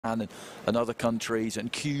and other countries,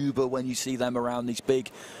 and Cuba, when you see them around these big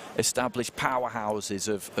established powerhouses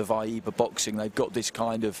of AIBA boxing, they've got this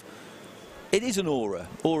kind of, it is an aura.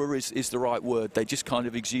 Aura is the right word. They just kind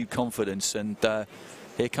of exude confidence. And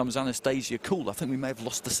here comes Anastasia KOOL. I think we may have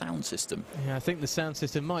lost the sound system. Yeah, I think the sound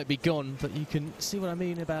system might be gone, but you can see what I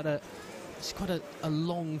mean about she's quite a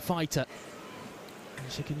long fighter.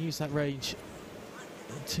 And she can use that range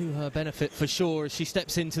to her benefit for sure as she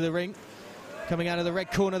steps into the ring. Coming out of the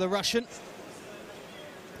red corner, the Russian,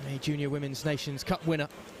 a Junior Women's Nations Cup winner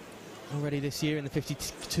already this year in the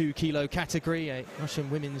 52kg category, a Russian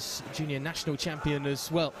Women's Junior National Champion as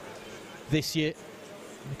well this year,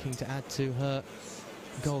 looking to add to her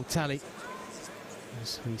gold tally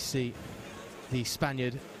as we see the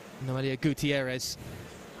Spaniard Noelia Gutierrez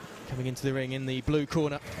coming into the ring in the blue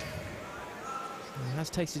corner. He has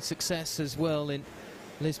tasted success as well in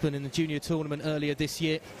Lisbon in the junior tournament earlier this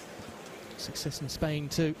year. Success in Spain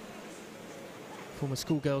too. Former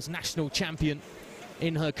schoolgirls national champion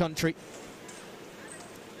in her country.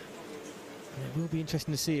 And it will be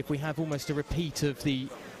interesting to see if we have almost a repeat of the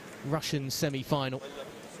Russian semi-final.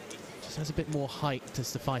 Just has a bit more height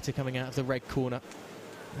as the fighter coming out of the red corner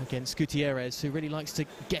against Gutierrez, who really likes to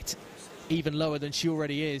get even lower than she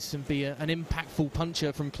already is and be an impactful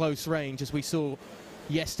puncher from close range, as we saw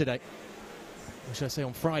yesterday, or should I say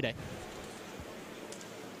on Friday.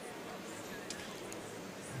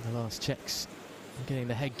 The last checks, getting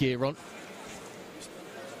the headgear on.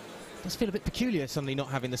 Does feel a bit peculiar suddenly not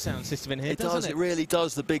having the sound system in here, doesn't it? It really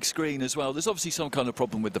does, the big screen as well. There's obviously some kind of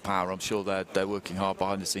problem with the power. I'm sure they're working hard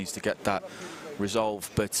behind the scenes to get that resolved.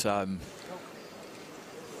 But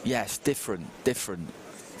yes, different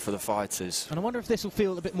for the fighters. And I wonder if this will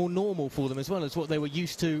feel a bit more normal for them as well as what they were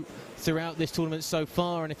used to throughout this tournament so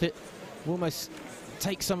far, and if it will almost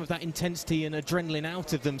take some of that intensity and adrenaline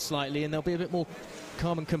out of them slightly, and they'll be a bit more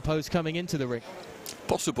calm and composed coming into the ring.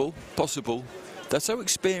 Possible. They're so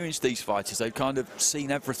experienced, these fighters. They've kind of seen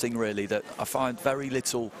everything really, that I find very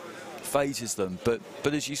little phases them. But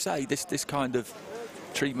as you say, this kind of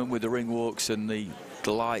treatment with the ring walks and the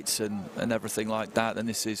lights and everything like that, and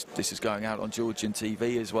this is going out on Georgian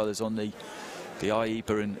TV as well as on the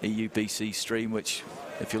AIBA and EUBC stream, which,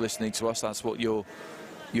 if you're listening to us, that's what you're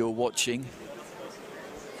watching.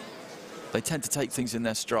 They tend to take things in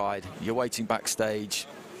their stride. You're waiting backstage,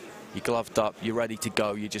 you're gloved up, you're ready to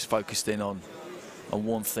go, you're just focused in on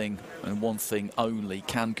one thing and one thing only.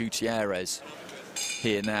 Can Gutierrez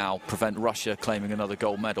here now prevent Russia claiming another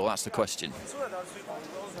gold medal? That's the question.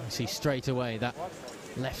 You see straight away that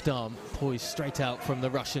left arm poised straight out from the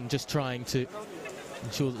Russian, just trying to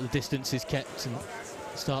ensure that the distance is kept and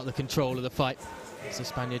start the control of the fight. As the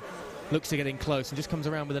Spaniard looks to get in close and just comes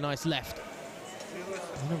around with a nice left.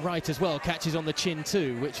 And the right as well, catches on the chin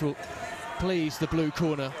too, which will please the blue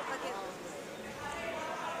corner.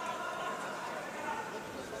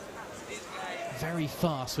 Very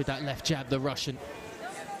fast with that left jab, the Russian.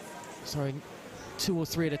 Throwing 2 or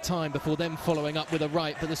 3 at a time before then following up with a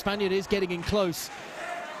right, but the Spaniard is getting in close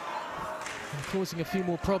and causing a few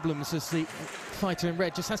more problems as the fighter in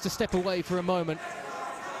red just has to step away for a moment,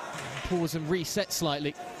 pause and reset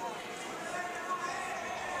slightly.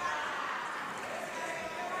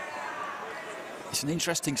 It's an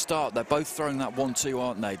interesting start. They're both throwing that 1-2,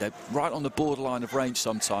 aren't they? They're right on the borderline of range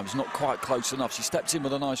sometimes, not quite close enough. She stepped in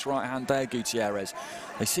with a nice right hand there, Gutierrez.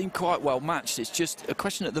 They seem quite well matched. It's just a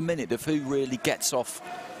question at the minute of who really gets off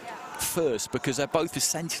first, because they're both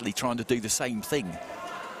essentially trying to do the same thing.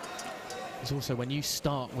 It's also when you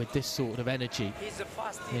start with this sort of energy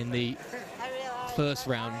in the first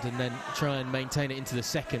round and then try and maintain it into the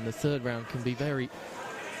second, the third round can be very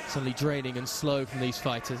suddenly draining and slow from these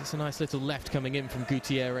fighters. It's a nice little left coming in from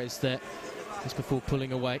Gutierrez there just before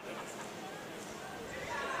pulling away.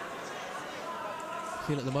 I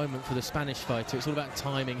feel at the moment for the Spanish fighter it's all about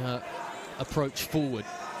timing her approach forward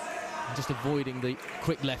and just avoiding the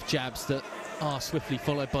quick left jabs that are swiftly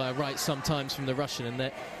followed by a right sometimes from the Russian, and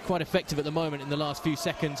they're quite effective at the moment in the last few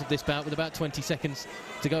seconds of this bout with about 20 seconds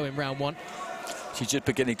to go in round one. She's just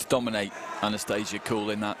beginning to dominate, Anastasia KOOL,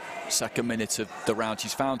 in that second minute of the round.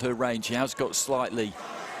 She's found her range. She has got slightly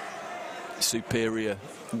superior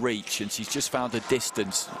reach, and she's just found her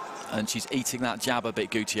distance, and she's eating that jab a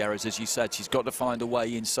bit, Gutierrez. As you said, she's got to find a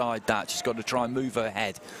way inside that. She's got to try and move her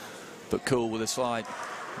head. But KOOL, with a slight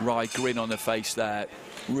wry grin on her face there,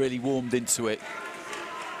 really warmed into it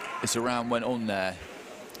as the round went on there.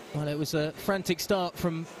 Well, it was a frantic start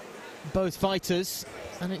from both fighters.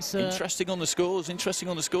 And it's interesting on the scores.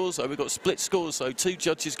 Though we've got split scores. So 2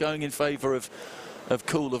 judges going in favour of of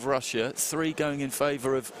KOOL of Russia, 3 going in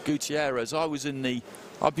favour of Gutierrez.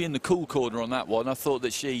 I'd be in the KOOL corner on that one. I thought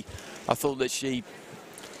that she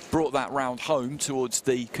brought that round home towards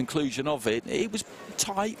the conclusion of it. It was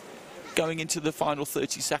tight going into the final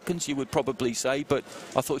 30 seconds, you would probably say, but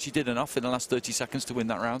I thought she did enough in the last 30 seconds to win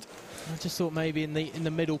that round. I just thought maybe in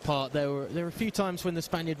the middle part there were a few times when the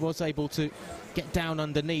Spaniard was able to get down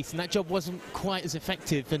underneath, and that job wasn't quite as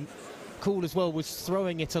effective, and KOOL as well was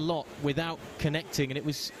throwing it a lot without connecting, and it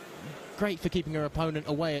was great for keeping her opponent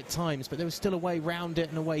away at times, but there was still a way round it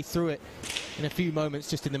and a way through it in a few moments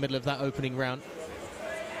just in the middle of that opening round.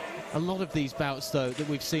 A lot of these bouts, though, that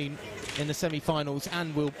we've seen in the semi-finals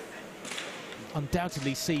and will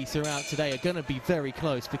undoubtedly see throughout today are going to be very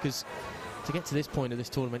close, because to get to this point of this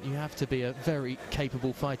tournament you have to be a very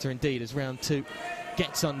capable fighter indeed as round 2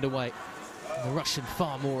 gets underway. And the Russian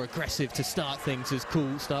far more aggressive to start things as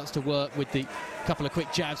KOOL starts to work with the couple of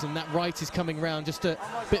quick jabs, and that right is coming round just a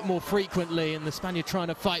bit more frequently, and the Spaniard trying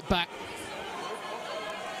to fight back.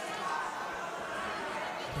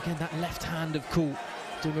 Again, that left hand of KOOL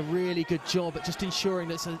doing a really good job at just ensuring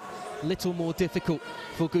that it's a little more difficult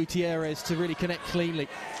for Gutierrez to really connect cleanly.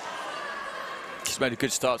 She's made a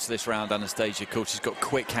good start to this round, Anastasia KOOL. She's got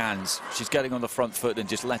quick hands. She's getting on the front foot and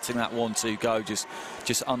just letting that 1-2 go, just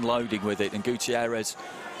unloading with it. And Gutierrez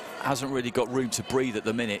hasn't really got room to breathe at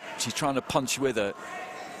the minute. She's trying to punch with her.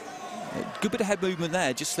 Good bit of head movement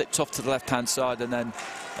there, just slipped off to the left-hand side and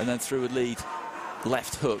then through a lead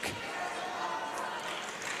left hook.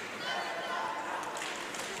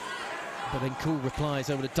 But then KOOL replies,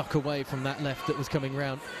 able to duck away from that left that was coming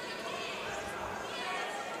round.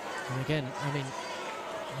 And again, I mean,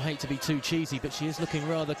 I hate to be too cheesy, but she is looking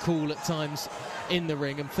rather cool at times in the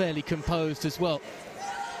ring and fairly composed as well.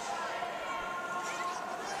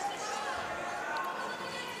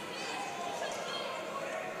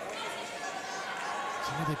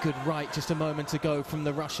 Another good right just a moment ago from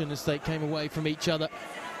the Russian as they came away from each other.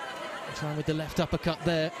 Trying with the left uppercut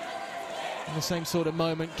there. In the same sort of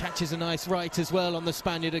moment, catches a nice right as well on the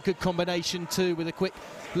Spaniard. A good combination too with a quick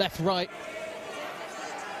left-right.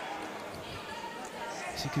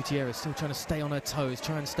 See Gutierrez still trying to stay on her toes,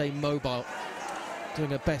 trying to stay mobile. Doing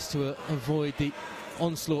her best to avoid the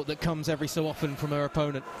onslaught that comes every so often from her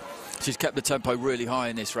opponent. She's kept the tempo really high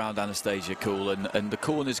in this round, Anastasia KOOL, and the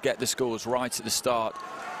corners get the scores right at the start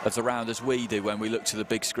of the round, as we do when we look to the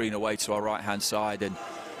big screen away to our right-hand side.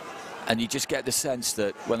 And you just get the sense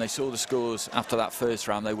that when they saw the scores after that first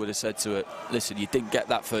round, they would have said to her, listen, you didn't get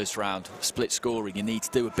that first round, split scoring, you need to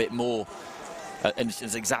do a bit more. And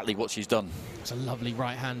it's exactly what she's done. It's a lovely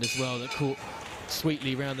right hand as well that caught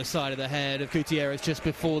sweetly round the side of the head of Gutierrez just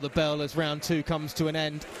before the bell as round 2 comes to an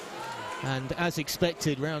end. And as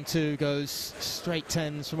expected, round 2 goes straight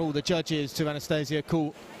 10s from all the judges to Anastasia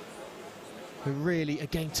KOOL, who really,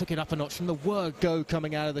 again, took it up a notch from the word go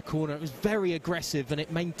coming out of the corner. It was very aggressive, and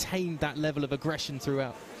it maintained that level of aggression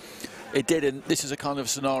throughout. It did, and this is a kind of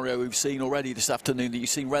scenario we've seen already this afternoon that you've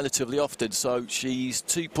seen relatively often. So she's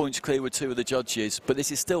 2 points clear with 2 of the judges, but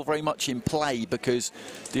this is still very much in play because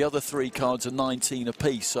the other 3 cards are 19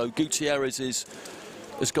 apiece. So Gutierrez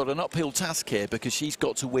has got an uphill task here because she's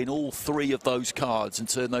got to win all 3 of those cards and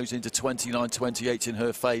turn those into 29-28 in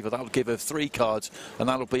her favour. That'll give her 3 cards, and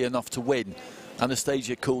that'll be enough to win.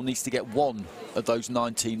 Anastasia KOOL needs to get 1 of those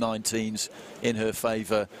 19-19s in her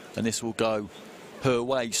favour, and this will go her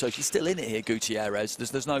way. So she's still in it here, Gutierrez.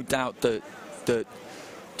 There's no doubt that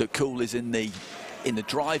KOOL is in the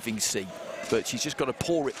driving seat, but she's just got to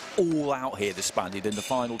pour it all out here, the Spaniard, in the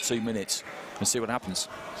final 2 minutes and see what happens.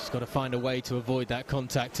 She's got to find a way to avoid that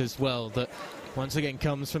contact as well, that once again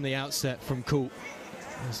comes from the outset from KOOL.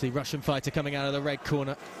 There's the Russian fighter coming out of the red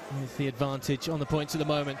corner with the advantage on the points at the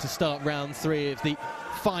moment to start round 3 of the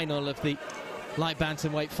final of the light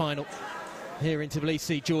bantamweight final here in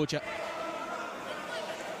Tbilisi, Georgia.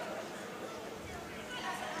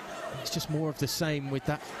 It's just more of the same with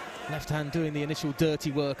that left hand doing the initial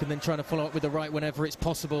dirty work and then trying to follow up with the right whenever it's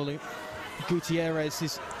possible. Gutierrez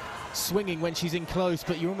is swinging when she's in close,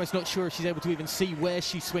 but you're almost not sure if she's able to even see where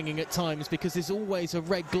she's swinging at times because there's always a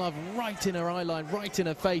red glove right in her eye line, right in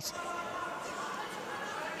her face.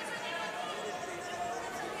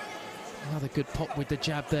 Another good pop with the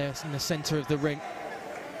jab there in the centre of the ring.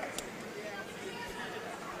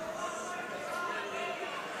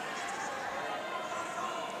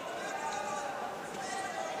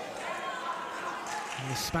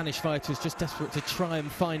 The Spanish fighter is just desperate to try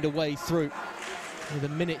and find a way through with a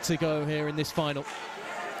minute to go here in this final.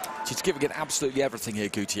 She's giving it absolutely everything here,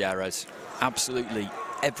 Gutierrez. Absolutely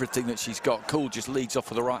everything that she's got. KOOL just leads off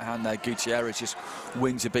with the right hand there. Gutierrez just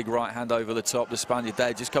wings a big right hand over the top. The Spaniard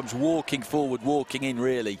there just comes walking forward, walking in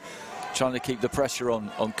really, trying to keep the pressure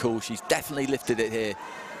on KOOL. She's definitely lifted it here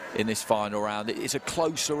in this final round. It's a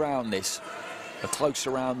closer round, this. A closer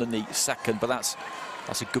round than the second, but that's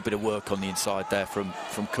a good bit of work on the inside there from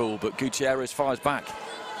KOOL. But Gutierrez fires back.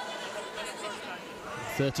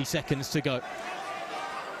 30 seconds to go.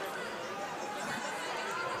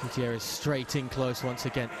 Gutierrez straight in close once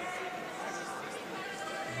again.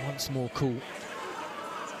 Once more KOOL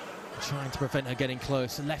trying to prevent her getting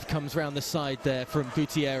close. The left comes round the side there from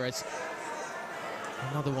Gutierrez.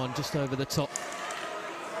 Another one just over the top.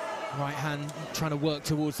 Right hand trying to work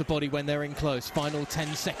towards the body when they're in close. Final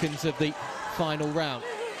 10 seconds of the final round.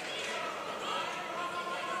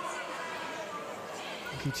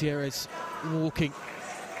 Gutierrez walking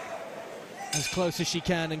as close as she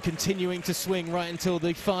can and continuing to swing right until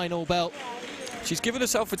the final bell. She's given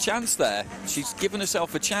herself a chance there. She's given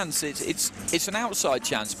herself a chance. It's an outside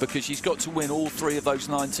chance because she's got to win all 3 of those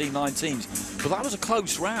 19-19s. But that was a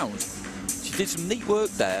close round. She did some neat work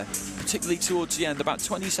there, particularly towards the end. About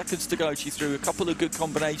 20 seconds to go, she threw a couple of good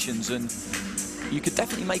combinations, and you could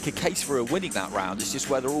definitely make a case for her winning that round. It's just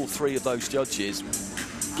whether all 3 of those judges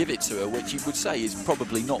give it to her, which you would say is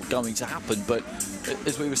probably not going to happen. But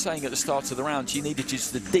as we were saying at the start of the round, she needed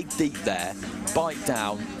just to dig deep there, bite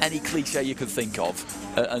down any cliche you could think of,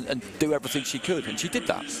 and do everything she could, and she did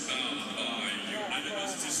that.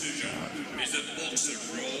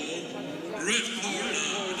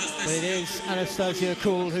 It is Anastasia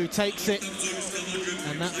KOOL who takes it,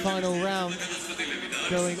 and that final round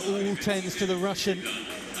going all 10s to the Russian.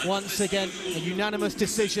 Once again, a unanimous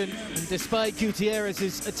decision, and despite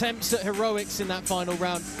Gutierrez's attempts at heroics in that final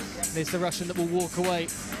round, it's the Russian that will walk away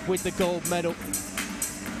with the gold medal.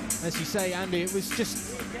 As you say, Andy, it was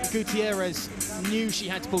just Gutierrez knew she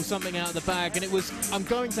had to pull something out of the bag, and it was, I'm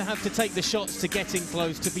going to have to take the shots to get in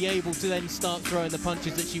close to be able to then start throwing the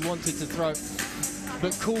punches that she wanted to throw.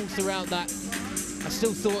 But KOOL throughout that, I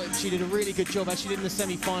still thought she did a really good job, as she did in the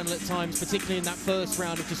semi-final at times, particularly in that first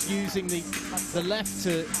round, of just using the left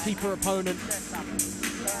to keep her opponent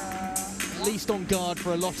at least on guard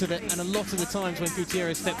for a lot of it. And a lot of the times when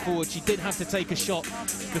Gutierrez stepped forward, she did have to take a shot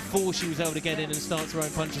before she was able to get in and start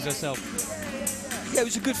throwing punches herself. Yeah, it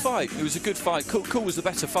was a good fight. It was a good fight. KOOL was the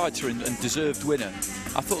better fighter and deserved winner.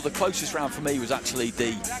 I thought the closest round for me was actually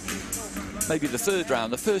maybe the third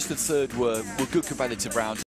round. The first and third were good competitive rounds.